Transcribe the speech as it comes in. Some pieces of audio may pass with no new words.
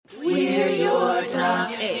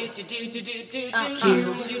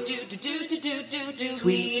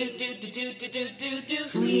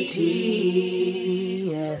Sweetie.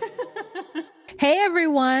 Hey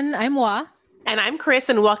everyone, I'm Wa. And I'm Chris,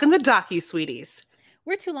 and welcome to Docu-Sweeties.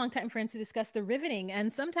 We're two longtime friends to discuss the riveting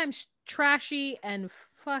and sometimes trashy and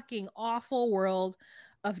fucking awful world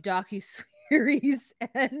of docu-series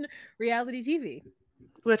and reality TV.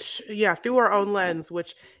 Which, through our own lens,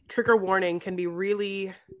 which, trigger warning, can be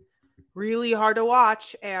really, really hard to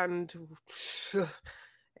watch, and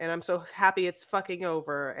I'm so happy it's fucking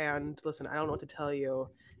over. And listen, I don't know what to tell you.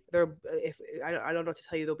 I don't know what to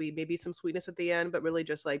tell you. There'll be maybe some sweetness at the end, but really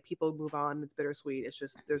just like people move on. It's bittersweet. It's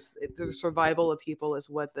just the survival of people is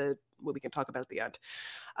what we can talk about at the end.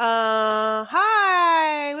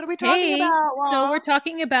 Hi. What are we talking about? Wow. So we're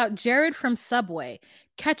talking about Jared from Subway,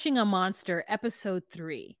 Catching a Monster, episode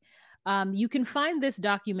 3. You can find this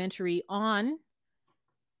documentary on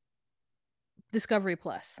Discovery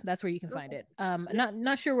Plus. That's where you can find it.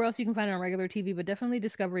 Not sure where else you can find it on regular TV, but definitely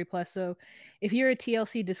Discovery Plus. So if you're a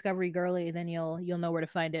TLC Discovery girly, then you'll know where to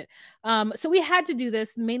find it. So we had to do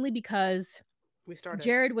this mainly because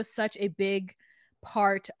Jared was such a big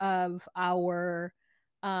part of our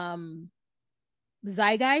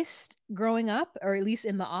zeitgeist growing up, or at least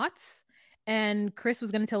in the aughts. And Chris was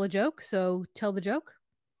going to tell a joke, so tell the joke.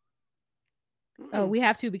 Oh, we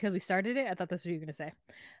have to because we started it. I thought that's what you were gonna say.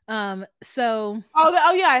 So.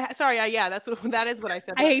 That's that is what I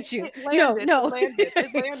said. I hate you. It landed.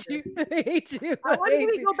 I hate you. I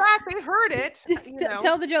wanted to go back. They heard it.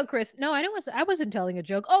 Tell the joke, Chris. No, I wasn't telling a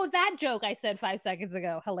joke. Oh, that joke I said 5 seconds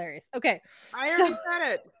ago. Hilarious. Okay. I already said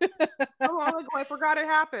it. So long ago, I forgot it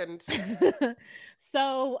happened.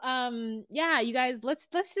 So, you guys, let's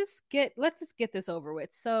just get this over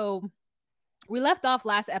with. So, we left off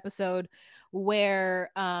last episode where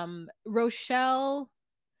Rochelle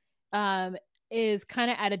is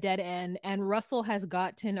kind of at a dead end, and Russell has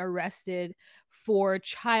gotten arrested for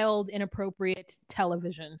child inappropriate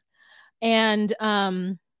television. And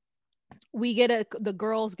the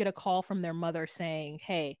girls get a call from their mother saying,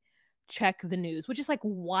 hey, check the news, which is like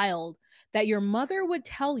wild that your mother would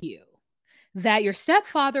tell you that your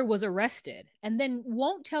stepfather was arrested and then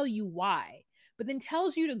won't tell you why, but then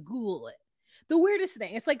tells you to Google it. The weirdest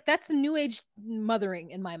thing. It's like, that's the new age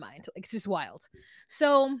mothering in my mind. Like, it's just wild.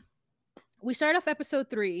 So we start off episode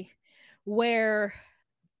 3 where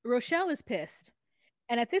Rochelle is pissed.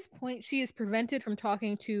 And at this point, she is prevented from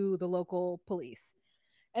talking to the local police.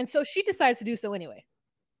 And so she decides to do so anyway,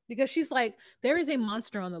 because she's like, there is a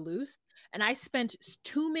monster on the loose. And I spent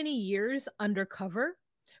too many years undercover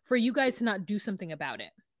for you guys to not do something about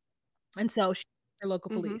it. And so she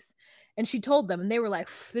local police, and she told them, and they were like,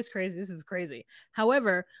 this is crazy.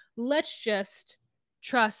 However, let's just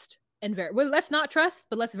trust and let's not trust,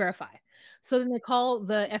 but let's verify. So then they call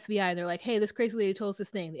the FBI and they're like, hey, this crazy lady told us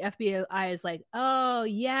this thing. The FBI is like, oh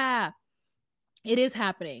yeah, it is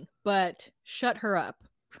happening, but shut her up.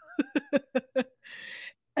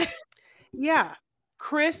 Yeah.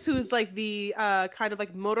 Chris, who's like the kind of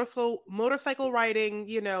like motorcycle riding,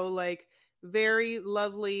 like very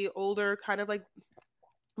lovely, older, kind of like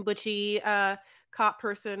butchy cop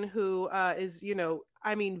person who is,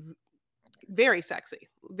 very sexy,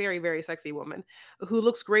 very, very sexy woman who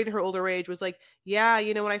looks great in her older age, was like, yeah,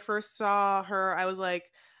 when I first saw her, I was like,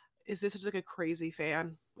 is this just like a crazy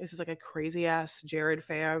fan? This is like a crazy ass Jared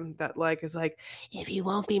fan that like is like, if he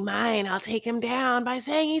won't be mine, I'll take him down by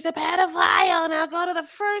saying he's a pedophile, and I'll go to the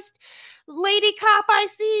first lady cop I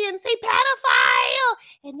see and say pedophile,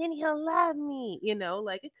 and then he'll love me.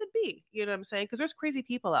 Like it could be, what I'm saying? Because there's crazy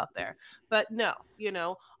people out there. But no,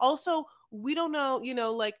 also we don't know,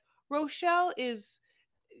 like Rochelle is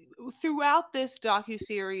throughout this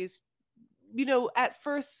docuseries, at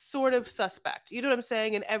first sort of suspect, you know what I'm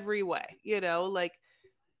saying, in every way, like,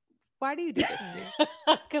 why do you do this?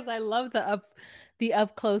 Because I love the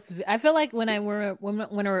up close. I feel like when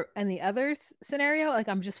we're in the other scenario, like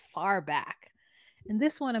I'm just far back, and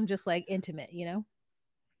this one I'm just like intimate, Yeah,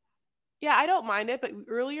 I don't mind it, but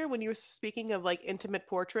earlier when you were speaking of like intimate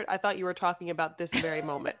portrait, I thought you were talking about this very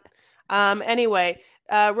moment. Anyway,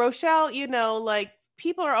 Rochelle, like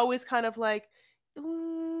people are always kind of like,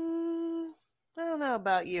 I don't know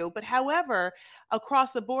about you, but however,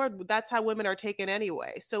 across the board, that's how women are taken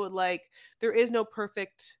anyway. So like, there is no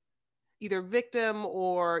perfect either victim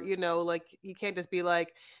or, like you can't just be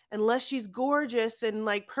like, unless she's gorgeous and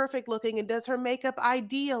like perfect looking and does her makeup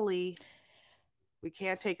ideally, we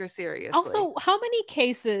can't take her seriously. Also, how many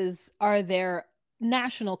cases are there,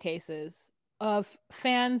 national cases, of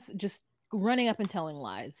fans just running up and telling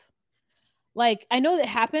lies? Like, I know that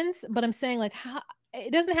happens, but I'm saying like,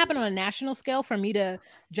 it doesn't happen on a national scale for me to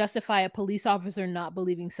justify a police officer not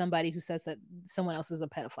believing somebody who says that someone else is a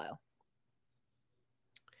pedophile.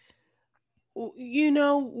 You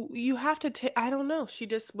know, you have to take, I don't know. She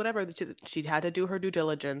just, whatever. She had to do her due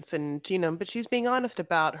diligence and, but she's being honest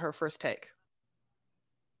about her first take.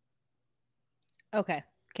 Okay.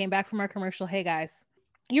 Came back from our commercial. Hey guys.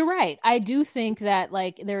 You're right. I do think that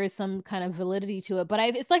like there is some kind of validity to it, but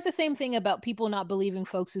it's like the same thing about people not believing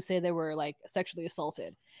folks who say they were like sexually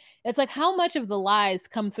assaulted. It's like how much of the lies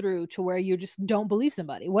come through to where you just don't believe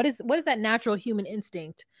somebody. What is that natural human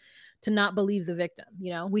instinct to not believe the victim?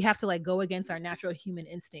 We have to like go against our natural human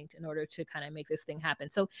instinct in order to kind of make this thing happen.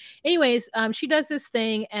 So anyways, she does this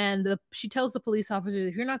thing and she tells the police officers,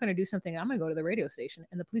 if you're not going to do something, I'm going to go to the radio station.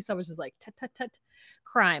 And the police officer is like, tut, tut, tut,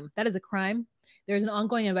 crime. That is a crime. There's an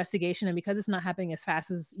ongoing investigation. And because it's not happening as fast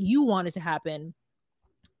as you want it to happen,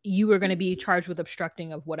 you are going to be charged with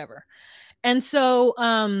obstructing of whatever. And so,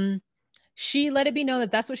 she let it be known that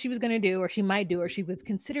that's what she was going to do, or she might do, or she was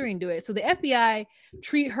considering doing it. So the FBI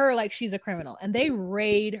treat her like she's a criminal, and they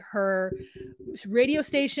raid her radio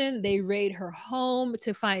station. They raid her home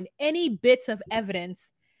to find any bits of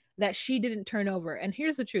evidence that she didn't turn over. And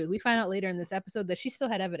here's the truth. We find out later in this episode that she still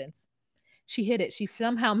had evidence. She hid it. She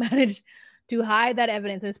somehow managed to hide that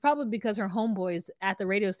evidence. And it's probably because her homeboys at the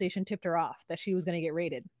radio station tipped her off that she was going to get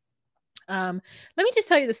raided. Let me just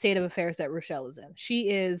tell you the state of affairs that Rochelle is in. She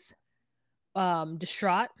is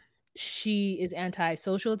distraught. She is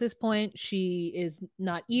antisocial at this point. She is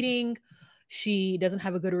not eating. She doesn't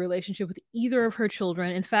have a good relationship with either of her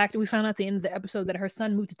children. In fact, we found out at the end of the episode that her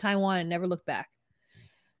son moved to Taiwan and never looked back.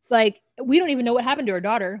 Like, we don't even know what happened to her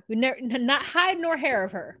daughter. We never, not hide nor hair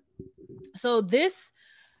of her. So this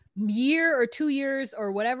year or 2 years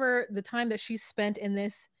or whatever the time that she spent in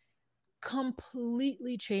this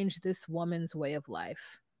completely changed this woman's way of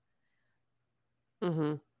life.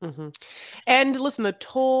 Mm-hmm. Mm-hmm. And listen, the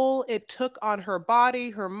toll it took on her body,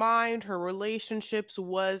 her mind, her relationships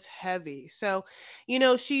was heavy. So,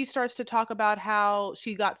 she starts to talk about how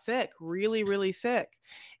she got sick, really, really sick.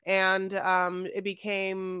 And it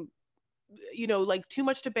became, like too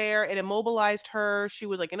much to bear. It immobilized her. She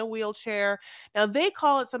was like in a wheelchair. Now they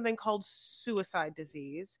call it something called suicide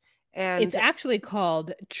disease. And it's actually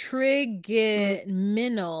called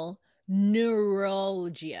trigeminal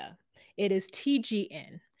neuralgia. It is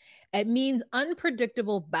TGN. It means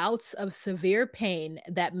unpredictable bouts of severe pain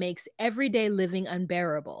that makes everyday living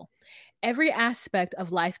unbearable. Every aspect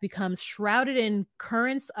of life becomes shrouded in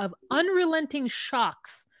currents of unrelenting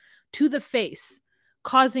shocks to the face,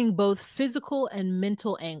 causing both physical and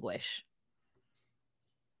mental anguish.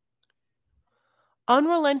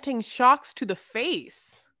 Unrelenting shocks to the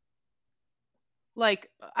face.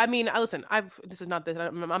 Like, I mean, listen, this is not this,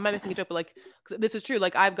 I'm not making a joke, but like, this is true.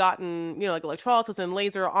 Like, I've gotten, like electrolysis and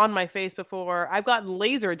laser on my face before. I've gotten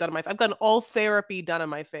laser done on my face. I've gotten all therapy done on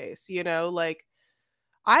my face, like,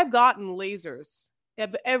 I've gotten lasers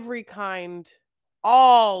of every kind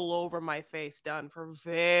all over my face done for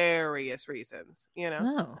various reasons,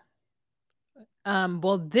 Oh.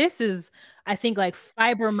 Well, this is, I think, like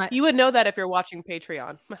You would know that if you're watching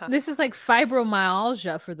Patreon. this is like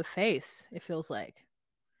fibromyalgia for the face, it feels like.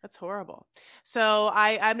 That's horrible. So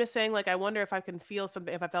I'm just saying, like, I wonder if I can feel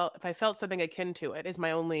something, if I felt something akin to it is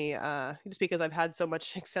my only, just because I've had so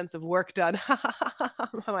much extensive work done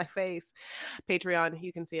on my face. Patreon,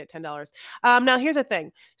 you can see it, $10. Now here's the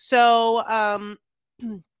thing. So,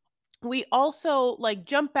 we also like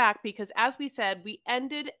jump back because, as we said, we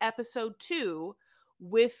ended episode 2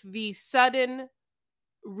 with the sudden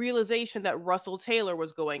realization that Russell Taylor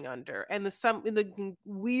was going under, and in the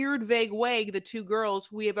weird vague way, the two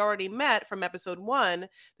girls we have already met from episode 1,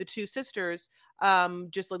 the two sisters,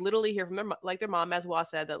 just like literally hear from their mom, as Wa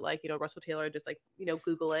said, that like, Russell Taylor just like,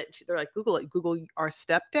 Google it. They're like, Google our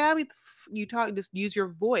stepdad. You talk, just use your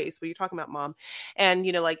voice when you're talking about mom. And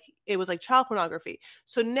like, it was like child pornography.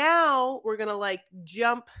 So now we're gonna like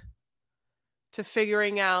jump to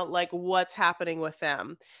figuring out like what's happening with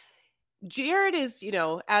them. Jared is,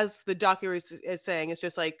 as the documentary is saying, is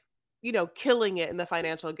just like, killing it in the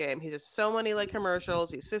financial game. He's just so many like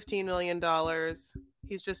commercials. He's $15 million.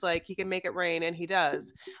 He's just like, he can make it rain, and he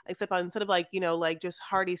does. Except instead of like, like just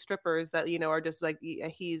hardy strippers that, are just like,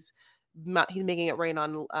 he's making it rain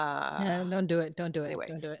on. Yeah, don't do it. Don't do it. Anyway.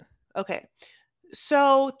 Don't do it. Okay.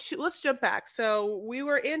 So let's jump back. So we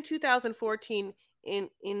were in 2014 in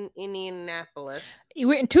Indianapolis.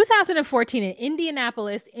 We're in 2014 in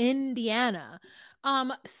Indianapolis, Indiana.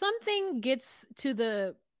 Something gets to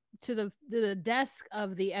the desk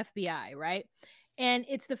of the FBI, right? And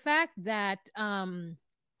it's the fact that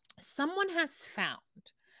someone has found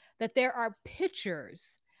that there are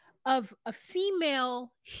pictures of a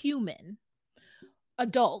female human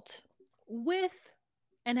adult with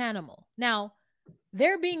an animal. Now,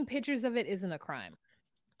 there being pictures of it isn't a crime.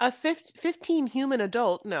 A 15 human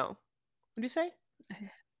adult? No. What did you say?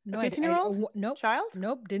 No, A 15-year-old nope, child?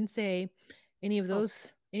 nope, didn't say any of Oh,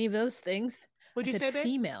 those things. what'd I you said say, babe?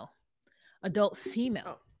 female, adult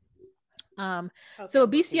female. Oh, okay, So I'm looking now.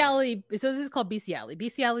 bestiality. So this is called bestiality.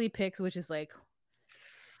 Bestiality pics, which is like,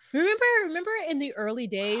 remember in the early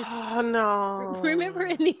days. Oh Remember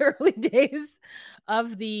in no. the early days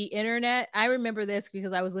of the internet? I remember this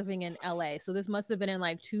because I was living in LA. So this must have been in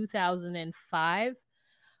like 2005.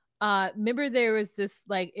 Remember there was this,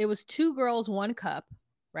 like, it was two girls, one cup,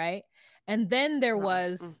 right? And then there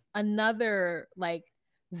was another like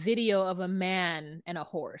video of a man and a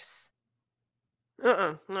horse.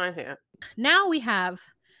 No, I can't. Now we have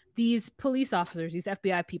these police officers, these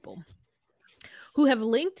FBI people, who have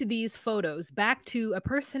linked these photos back to a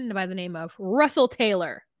person by the name of Russell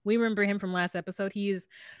Taylor. We remember him from last episode. He's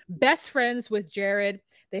best friends with Jared.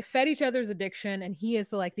 They fed each other's addiction, and he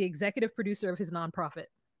is like the executive producer of his nonprofit.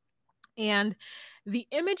 And the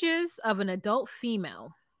images of an adult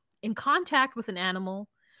female in contact with an animal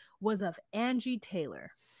was of Angie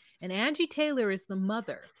Taylor. And Angie Taylor is the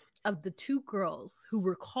mother of the two girls who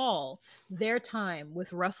recall their time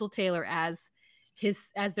with Russell Taylor as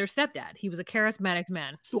their stepdad. He was a charismatic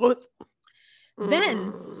man. What?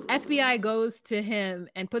 Then FBI goes to him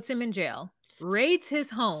and puts him in jail, raids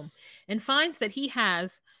his home, and finds that he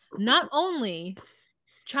has not only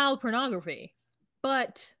child pornography,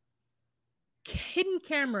 but hidden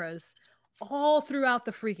cameras all throughout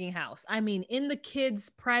the freaking house. I mean, in the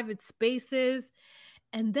kids' private spaces.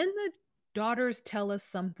 And then the daughters tell us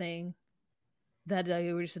something that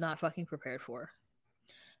we're just not fucking prepared for.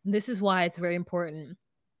 And this is why it's very important.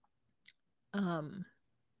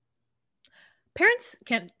 Parents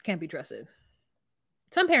can't be trusted.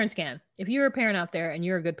 Some parents can. If you're a parent out there and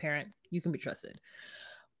you're a good parent, you can be trusted.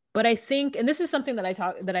 But I think, and this is something that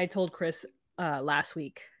I told Chris last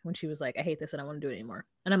week when she was like, I hate this and I don't want to do it anymore.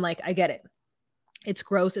 And I'm like, I get it. It's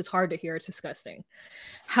gross. It's hard to hear. It's disgusting.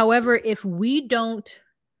 However, if we don't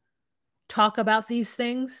talk about these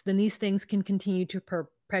things, then these things can continue to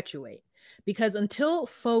perpetuate. Because until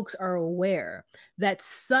folks are aware that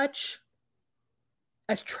such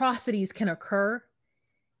atrocities can occur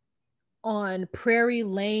on Prairie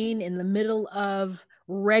Lane in the middle of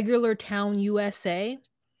regular town USA,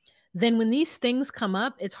 then when these things come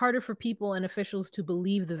up, it's harder for people and officials to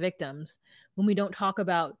believe the victims when we don't talk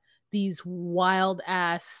about these wild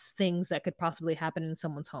ass things that could possibly happen in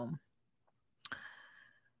someone's home.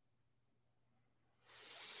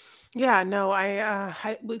 Yeah, no,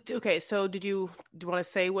 okay, so do you want to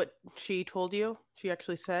say what she told you? She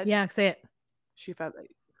actually said? Yeah, say it. She found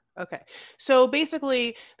okay. So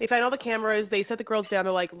basically, they find all the cameras. They set the girls down.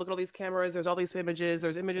 They're like, look at all these cameras. There's all these images.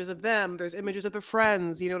 There's images of them. There's images of their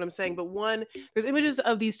friends. You know what I'm saying? But there's images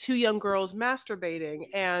of these two young girls masturbating.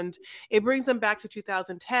 And it brings them back to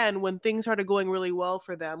 2010 when things started going really well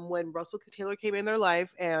for them, when Russell Taylor came in their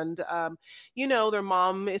life. And, their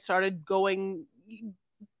mom started going,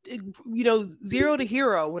 0 to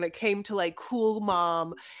hero when it came to like cool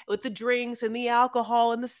mom with the drinks and the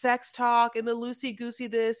alcohol and the sex talk and the loosey goosey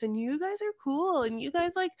this, and you guys are cool and you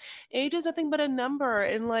guys like age is nothing but a number.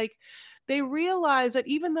 And like they realized that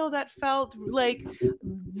even though that felt like,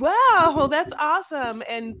 wow, that's awesome,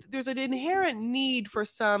 and there's an inherent need for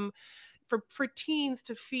teens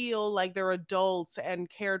to feel like they're adults and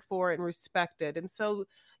cared for and respected. And so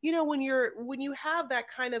when you have that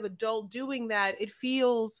kind of adult doing that, it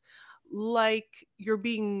feels like you're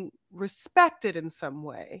being respected in some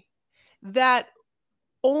way that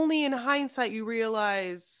only in hindsight you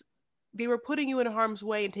realize they were putting you in harm's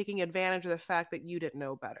way and taking advantage of the fact that you didn't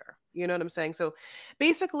know better. You know what I'm saying? So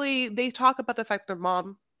basically they talk about the fact their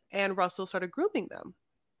mom and Russell started grooming them.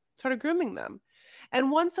 And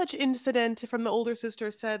one such incident from the older sister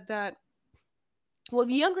said that, well,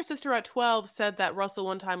 the younger sister at 12 said that Russell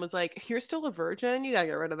one time was like, you're still a virgin? You gotta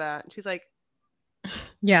get rid of that. And she's like,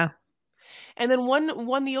 yeah. And then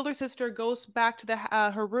the older sister goes back to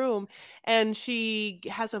her room and she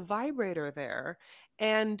has a vibrator there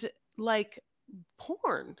and like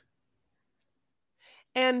porn.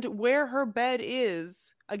 And where her bed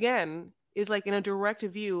is, again, is like in a direct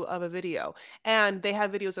view of a video. And they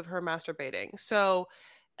have videos of her masturbating. So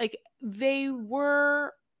like they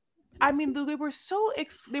were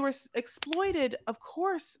exploited, of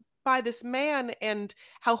course, by this man and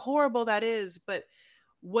how horrible that is. But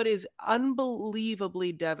what is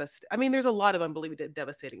unbelievably devastating. I mean, there's a lot of unbelievably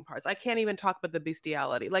devastating parts. I can't even talk about the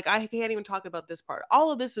bestiality. Like, I can't even talk about this part.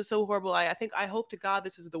 All of this is so horrible. I hope to God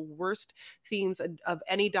this is the worst themes of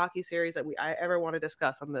any docuseries that I ever want to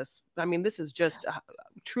discuss on this. I mean, this is just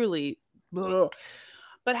truly. Ugh.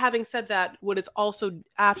 But having said that, what is also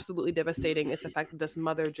absolutely devastating is the fact that this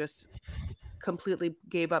mother just completely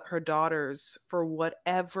gave up her daughters for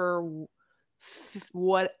whatever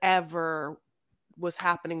was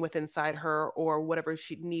happening with inside her, or whatever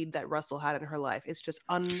she need that Russell had in her life. It's just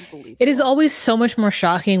unbelievable. It is always so much more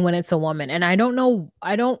shocking when it's a woman. And I don't know,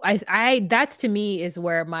 that's to me is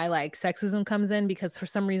where my like sexism comes in, because for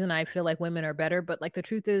some reason I feel like women are better, but like the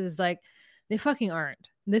truth is like they fucking aren't.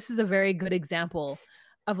 This is a very good example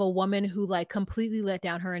of a woman who like completely let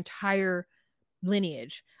down her entire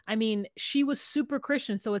lineage. I mean, she was super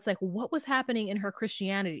Christian, so it's like what was happening in her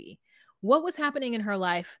Christianity? What was happening in her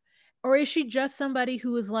life? Or is she just somebody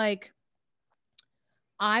who is like,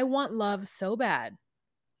 I want love so bad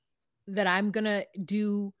that I'm gonna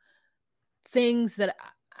do things that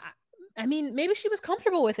I mean, maybe she was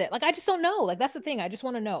comfortable with it. Like, I just don't know. Like, that's the thing. I just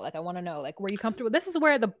want to know. Like, I want to know. Like, were you comfortable? This is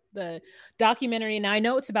where the documentary. Now I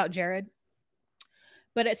know it's about Jared,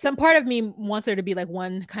 but some part of me wants there to be like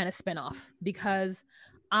one kind of spinoff, because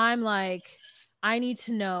I'm like, I need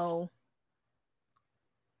to know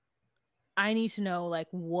like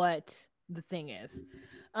what the thing is.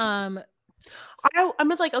 I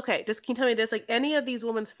was like, okay, just can you tell me this? Like, any of these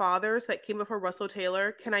women's fathers that came before Russell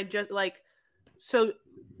Taylor, can I just like, so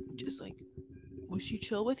just like, was she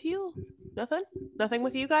chill with you? Nothing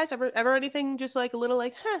with you guys? Ever anything just like a little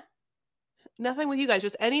like, huh? Nothing with you guys,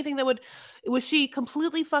 just anything that would. Was she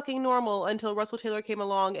completely fucking normal until Russell Taylor came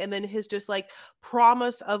along, and then his just like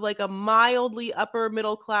promise of like a mildly upper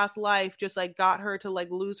middle class life just like got her to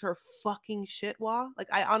like lose her fucking shit? Like,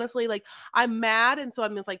 I honestly, like, I'm mad, and so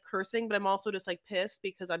I'm just like cursing, but I'm also just like pissed,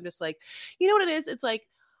 because I'm just like, you know what it is? It's like,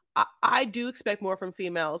 I do expect more from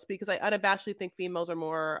females, because I unabashedly think females are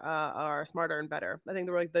more are smarter and better. I think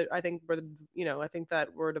I think I think that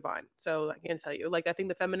we're divine. So I can't tell you. Like, I think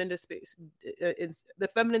the the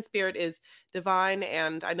feminine spirit is divine,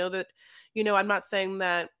 and I know that, I'm not saying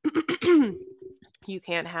that you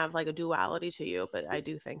can't have like a duality to you, but I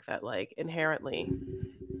do think that like inherently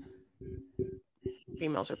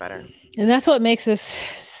females are better. And that's what makes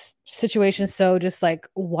this situation so just like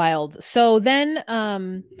wild. So then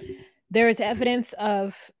there is evidence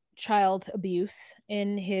of child abuse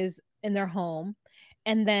in their home.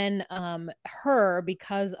 And then her,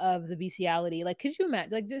 because of the bestiality, like, could you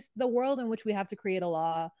imagine like just the world in which we have to create a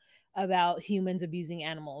law about humans abusing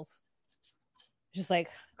animals? Just like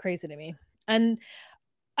crazy to me. And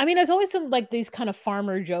I mean, there's always some like these kind of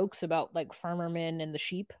farmer jokes about like farmer men and the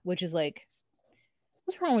sheep, which is like,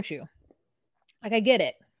 what's wrong with you? Like, I get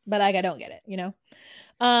it, but like I don't get it, you know?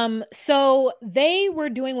 So they were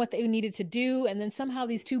doing what they needed to do, and then somehow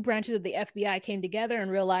these two branches of the FBI came together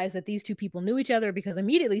and realized that these two people knew each other, because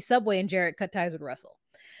immediately Subway and Jarrett cut ties with Russell.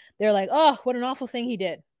 They're like, oh, what an awful thing he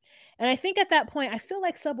did. And I think at that point, I feel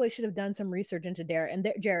like Subway should have done some research into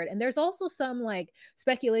Jared. And there's also some like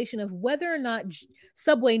speculation of whether or not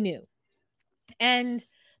Subway knew. And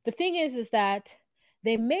the thing is that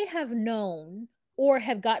they may have known or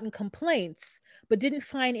have gotten complaints, but didn't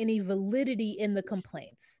find any validity in the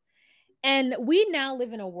complaints. And we now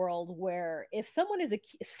live in a world where if someone is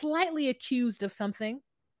slightly accused of something,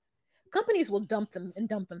 companies will dump them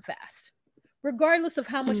fast, regardless of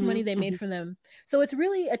how much money they made from them. So it's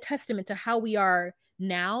really a testament to how we are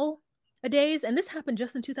nowadays. And this happened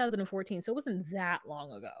just in 2014. So it wasn't that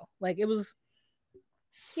long ago. Like, it was,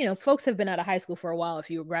 folks have been out of high school for a while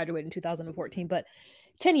if you graduated in 2014, but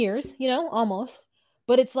 10 years, almost.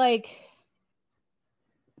 But it's like,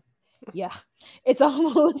 yeah, it's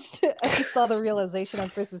almost. I just saw the realization on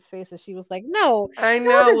Chris's face as she was like, "No, I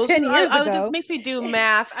know. It 10 years ago." This makes me do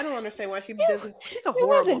math. I don't understand why she doesn't. She's a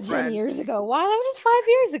horrible It wasn't 10 friend. years ago. Wow, that was just 5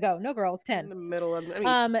 years ago. No, girl, it's 10. In the middle of.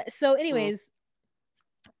 So, anyways,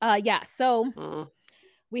 yeah. So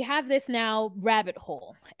we have this now rabbit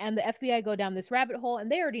hole, and the FBI go down this rabbit hole,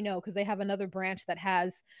 and they already know because they have another branch that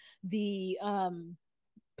has the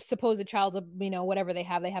supposed child of whatever they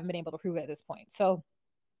haven't been able to prove it at this point. So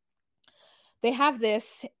they have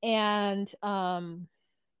this, and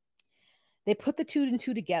they put the two and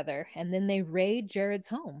two together, and then they raid Jared's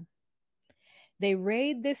home. They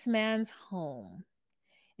raid this man's home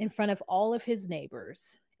in front of all of his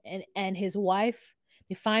neighbors and his wife.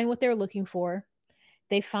 They find what they're looking for.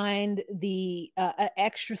 They find the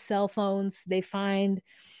extra cell phones. They find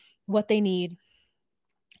what they need.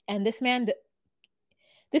 And this man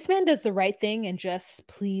does the right thing and just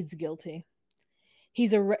pleads guilty.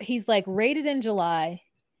 He's like raided in July.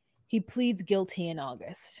 He pleads guilty in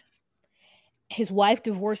August. His wife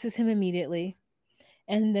divorces him immediately.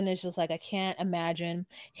 And then it's just like, I can't imagine.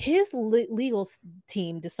 His legal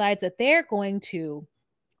team decides that they're going to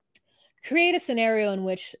create a scenario in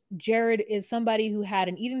which Jared is somebody who had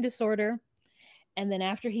an eating disorder. And then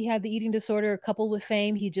after he had the eating disorder, coupled with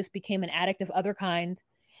fame, he just became an addict of other kind.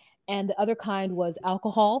 And the other kind was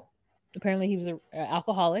alcohol. Apparently, he was an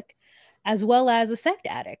alcoholic, as well as a sex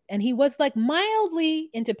addict. And he was like mildly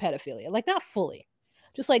into pedophilia, like not fully,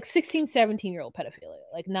 just like 16, 17-year-old pedophilia,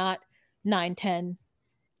 like not 9, 10,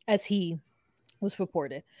 as he was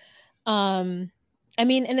reported. I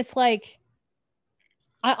mean, and it's like,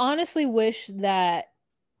 I honestly wish that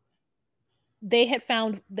they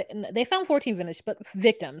found 14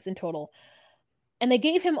 victims in total, and they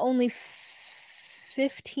gave him only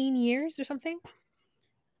 15 years or something.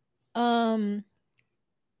 And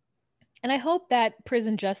I hope that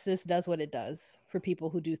prison justice does what it does for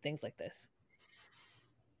people who do things like this.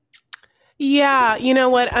 Yeah, you know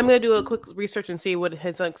what? I'm gonna do a quick research and see what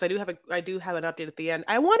his, because I do have an update at the end.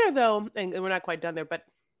 I wonder though, and we're not quite done there, but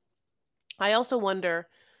I also wonder,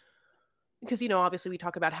 because obviously we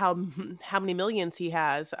talk about how many millions he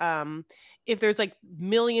has, if there's like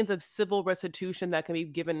millions of civil restitution that can be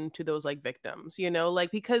given to those like victims, like,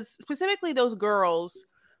 because specifically those girls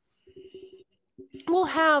will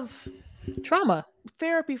have trauma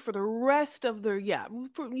therapy for the rest of their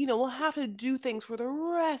will have to do things for the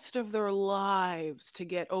rest of their lives to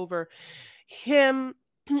get over him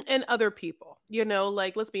and other people,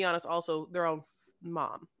 like, let's be honest, also their own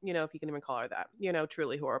mom, if you can even call her that,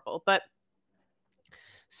 truly horrible. But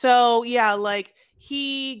so yeah, like,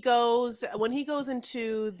 when he goes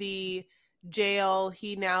into the jail,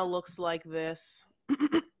 he now looks like this.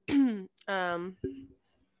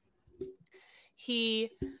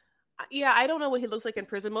 I don't know what he looks like in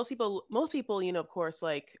prison. Most people, of course,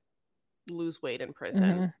 like, lose weight in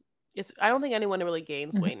prison. I don't think anyone really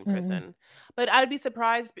gains weight in prison. But I'd be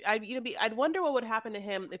surprised. I'd wonder what would happen to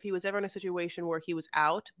him if he was ever in a situation where he was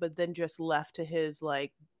out, but then just left to his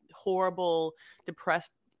like horrible,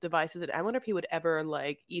 depressed devices. And I wonder if he would ever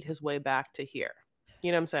like eat his way back to here.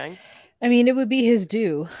 You know what I'm saying? I mean, it would be his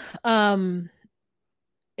due.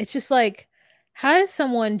 It's just like, how does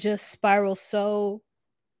someone just spiral so?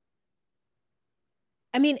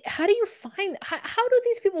 I mean, how do you find? How do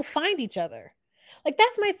these people find each other? Like,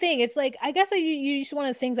 that's my thing. It's like, I guess you just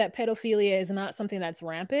want to think that pedophilia is not something that's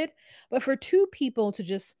rampant, but for two people to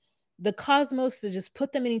just, the cosmos to just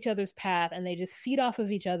put them in each other's path, and they just feed off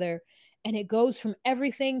of each other, and it goes from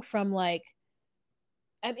everything from like,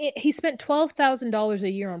 I mean, he spent $12,000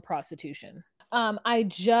 a year on prostitution. I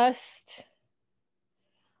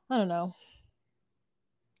don't know.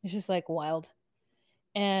 It's just like wild.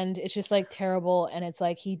 And it's just like terrible. And it's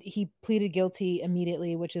like he pleaded guilty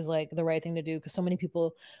immediately, which is like the right thing to do, because so many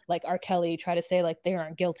people like R. Kelly try to say like they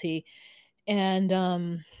aren't guilty. And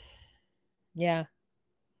yeah.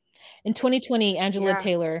 In 2020, Angela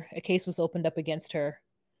Taylor, a case was opened up against her.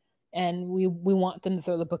 And we want them to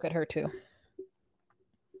throw the book at her too.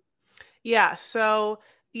 Yeah. So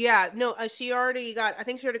yeah, no, I think she already got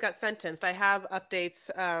sentenced. I have updates.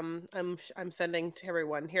 I'm sending to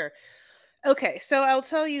everyone here. Okay, so I'll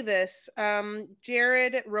tell you this.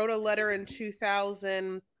 Jared wrote a letter in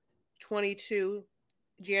 2022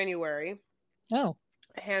 January. Oh,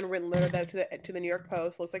 A handwritten letter to the New York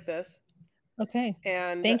Post. Looks like this. Okay.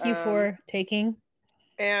 And thank you for taking.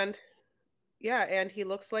 And yeah, and he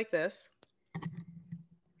looks like this.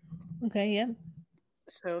 Okay, yeah.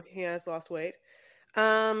 So he has lost weight.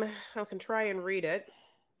 I can try and read it.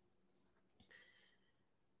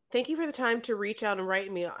 Thank you for the time to reach out and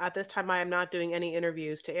write me. At this time, I am not doing any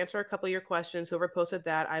interviews. To answer a couple of your questions, whoever posted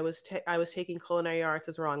that, I was taking culinary arts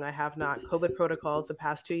is wrong. I have not. COVID protocols the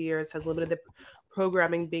past 2 years has limited the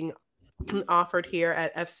programming being offered here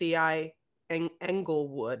at FCI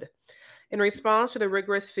Englewood. In response to the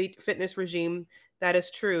rigorous fitness regime, that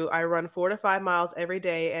is true. I run 4 to 5 miles every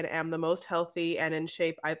day and am the most healthy and in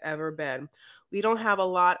shape I've ever been. We don't have a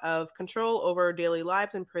lot of control over our daily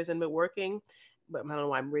lives in prison, but I don't know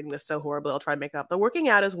why I'm reading this so horribly. I'll try and make it up. The working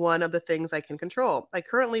out is one of the things I can control. I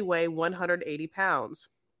currently weigh 180 pounds.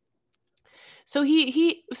 So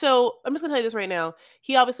so I'm just gonna tell you this right now.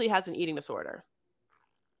 He obviously has an eating disorder.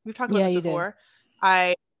 We've talked about this before.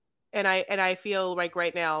 Did. I feel like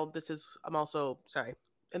right now I'm also sorry.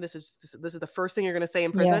 And this is the first thing you're gonna say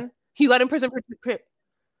in prison. Yeah. You got in prison for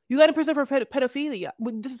pedophilia.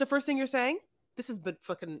 This is the first thing you're saying? This is but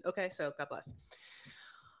fucking okay, so God bless.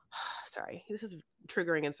 sorry, this is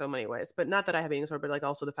triggering in so many ways, but not that I have eating disorder, but like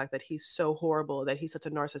also the fact that he's so horrible, that he's such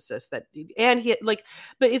a narcissist, that and he like,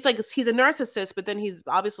 but it's like he's a narcissist, but then he's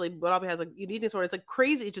obviously, but obviously has like eating disorder. It's like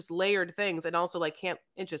crazy, it's just layered things, and also like can't.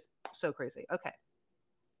 It's just so crazy. Okay.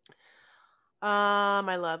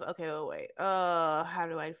 I love. Okay, oh wait. How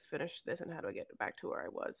do I finish this and how do I get back to where I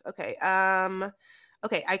was? Okay.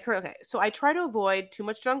 Okay. So I try to avoid too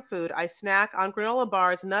much junk food. I snack on granola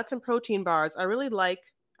bars, nuts, and protein bars. I really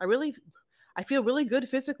I feel really good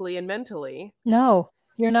physically and mentally. No,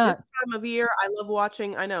 you're This not. time of year, I love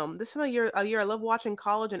watching. I know this time of year, I love watching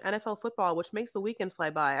college and NFL football, which makes the weekends fly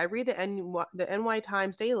by. I read the NY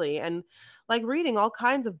Times daily and like reading all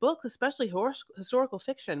kinds of books, especially historical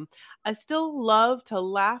fiction. I still love to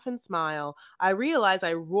laugh and smile. I realize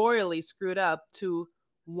I royally screwed up to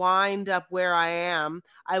wind up where I am.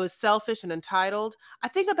 I was selfish and entitled. I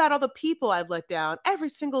think about all the people I've let down every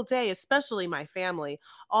single day, especially my family.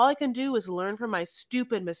 All I can do is learn from my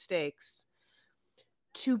stupid mistakes.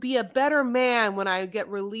 To be a better man when I get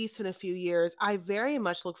released in a few years, I very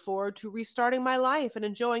much look forward to restarting my life and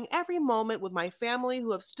enjoying every moment with my family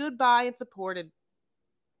who have stood by and supported.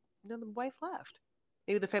 No, the wife left.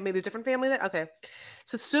 Maybe the family, there's different family there. Okay,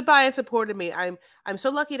 so stood by and supported me. I'm so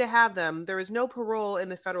lucky to have them. There is no parole in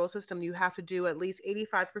the federal system. You have to do at least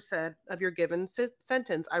 85% of your given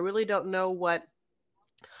sentence. I really don't know what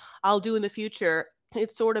I'll do in the future.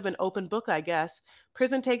 It's sort of an open book, I guess.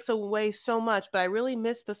 Prison takes away so much, but I really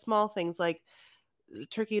miss the small things like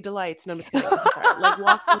turkey delights. No, I'm just kidding. I'm sorry. Like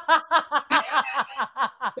walking.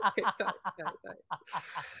 Okay, sorry.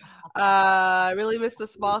 I really miss the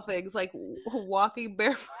small things like walking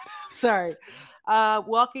barefoot. Sorry.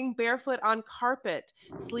 Walking barefoot on carpet,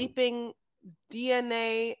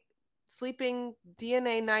 DNA, sleeping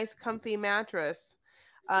DNA nice comfy mattress,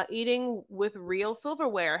 eating with real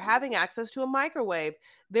silverware, having access to a microwave.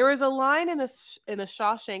 There is a line in the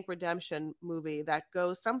Shawshank Redemption movie that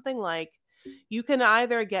goes something like, "You can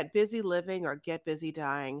either get busy living or get busy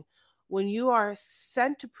dying. When you are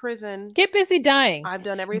sent to prison, Get busy dying. I've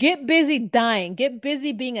done everything." Get busy dying. Get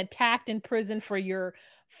busy being attacked in prison for your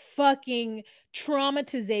fucking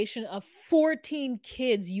traumatization of 14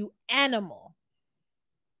 kids, you animal.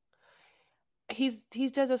 He's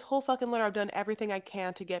done this whole fucking letter. I've done everything I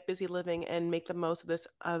can to get busy living and make the most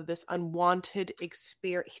of this unwanted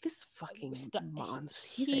experience. He this fucking Stop. monster.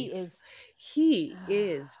 He is. He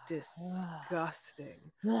is disgusting.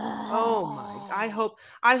 Oh my!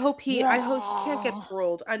 I hope he can't get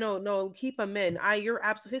paroled. I know, no, keep him in. You're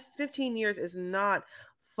absolutely, his 15 years is not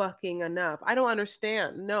fucking enough. I don't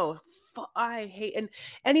understand. No, I hate, and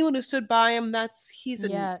anyone who stood by him. He's a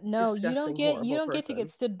Yeah, no, disgusting, you horrible don't get to get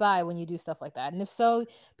person. stood by when you do stuff like that. And if so,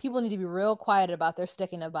 people need to be real quiet about their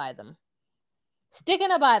sticking it by them.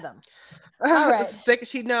 Sticking it by them. All right. Stick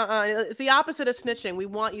she no It's the opposite of snitching. We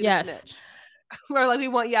want you to Yes. snitch. We're like, we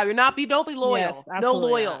want, yeah, you don't be Yes, loyal. No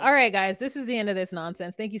absolutely not. loyal. All right, guys, this is the end of this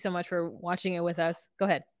nonsense. Thank you so much for watching it with us. Go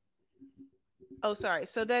ahead. Oh, sorry.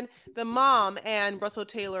 So then the mom and Russell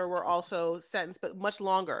Taylor were also sentenced, but much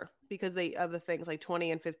longer because they of the things like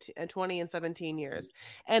 20 and 15 and 20 and 17 years.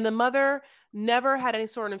 And the mother never had any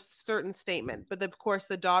sort of certain statement. But of course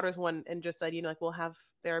the daughters went and just said, like, we'll have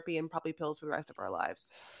therapy and probably pills for the rest of our lives.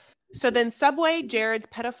 So then Subway, Jared's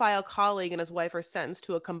pedophile colleague and his wife are sentenced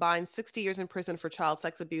to a combined 60 years in prison for child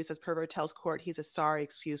sex abuse. As Pervert tells court, he's a sorry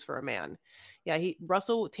excuse for a man. Yeah,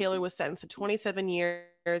 Russell Taylor was sentenced to 27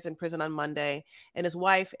 years in prison on Monday, and his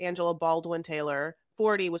wife, Angela Baldwin Taylor,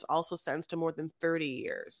 40, was also sentenced to more than 30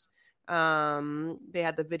 years. They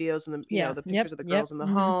had the videos and Yeah. the Yep. pictures of the Yep. girls in the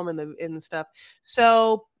Mhm. home and the stuff.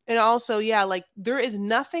 So, and also, yeah, like there is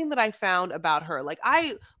nothing that I found about her. Like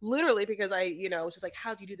I literally, because I, was just like,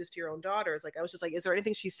 how'd you do this to your own daughters? Like I was just like, is there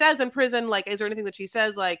anything she says in prison? Like, is there anything that she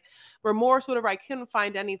says like remorse, whatever? I couldn't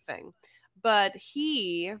find anything. But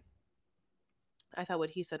I thought what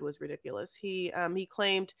he said was ridiculous. He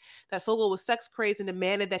claimed that Fogel was sex crazed and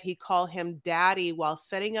demanded that he call him daddy while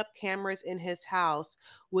setting up cameras in his house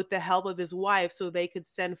with the help of his wife so they could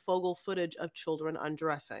send Fogel footage of children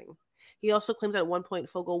undressing. He also claims that at one point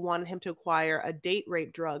Fogel wanted him to acquire a date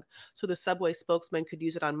rape drug so the Subway spokesman could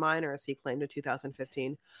use it on minors, he claimed in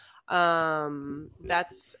 2015.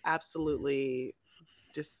 That's absolutely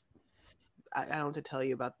just I don't know what to tell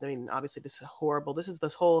you about. I mean, obviously, this is horrible.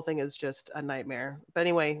 This whole thing is just a nightmare. But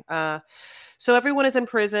anyway, so everyone is in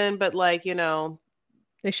prison, but like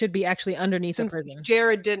They should be actually underneath a since prison.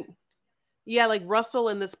 Jared didn't, yeah, like Russell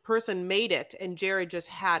and this person made it, and Jared just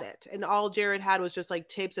had it, and all Jared had was just like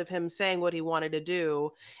tapes of him saying what he wanted to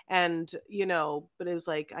do, and but it was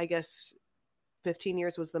like I guess 15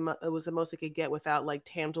 years was the most they could get without like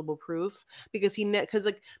tangible proof, because because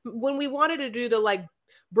like when we wanted to do the like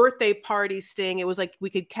birthday party sting, it was like we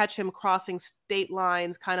could catch him crossing state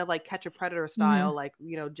lines, kind of like Catch a Predator style, like,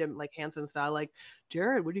 you know, Jim, like Hansen style, like,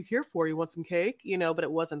 Jared, what are you here for? You want some cake? You know, but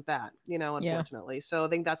it wasn't that, you know, unfortunately. So I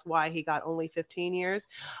think that's why he got only 15 years.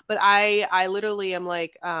 But I literally am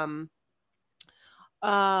like, when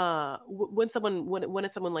is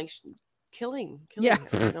someone like killing him?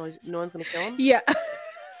 No, no one's gonna kill him. Yeah.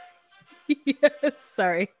 Yes,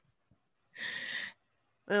 sorry.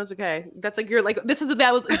 That was okay. That's like, you're like, this is,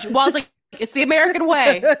 that was, well, I was like, it's the American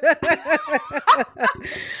way.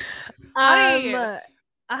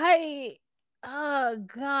 I oh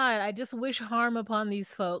God, I just wish harm upon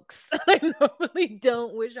these folks. I normally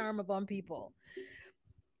don't wish harm upon people.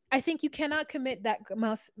 I think you cannot commit that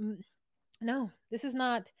no, this is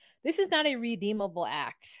not a redeemable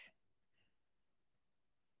act.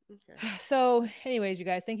 Okay. So, anyways, you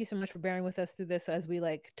guys, thank you so much for bearing with us through this as we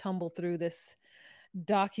like tumble through this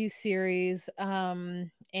docu-series. And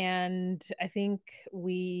I think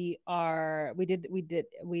we are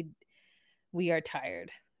tired.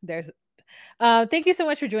 Thank you so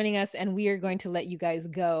much for joining us, and we are going to let you guys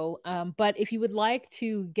go. But if you would like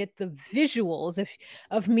to get the visuals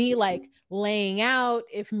of me like laying out,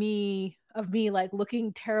 of me like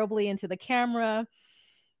looking terribly into the camera,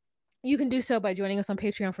 you can do so by joining us on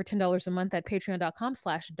Patreon for $10 a month at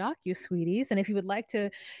patreon.com/docusweeties. And if you would like to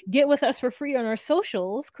get with us for free on our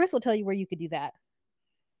socials, Chris will tell you where you could do that.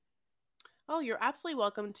 Oh, you're absolutely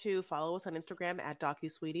welcome to follow us on Instagram at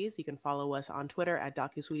DocuSweeties. You can follow us on Twitter at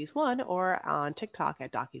DocuSweeties1 or on TikTok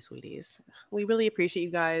at DocuSweeties. We really appreciate you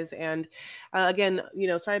guys. And again, you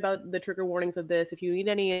know, sorry about the trigger warnings of this. If you need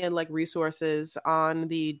any like resources on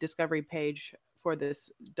the Discovery page for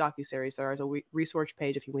this docuseries, there is a resource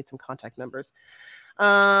page if you need some contact numbers.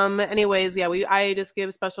 Anyways, yeah, I just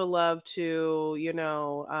give special love to, you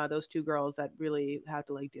know, those two girls that really have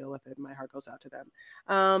to like deal with it. My heart goes out to them.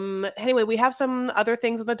 Anyway, we have some other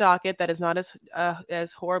things on the docket that is not as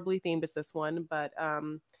horribly themed as this one, but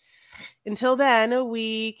until then,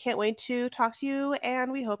 we can't wait to talk to you,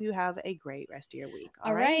 and we hope you have a great rest of your week.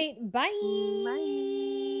 All right. Bye.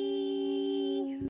 Bye.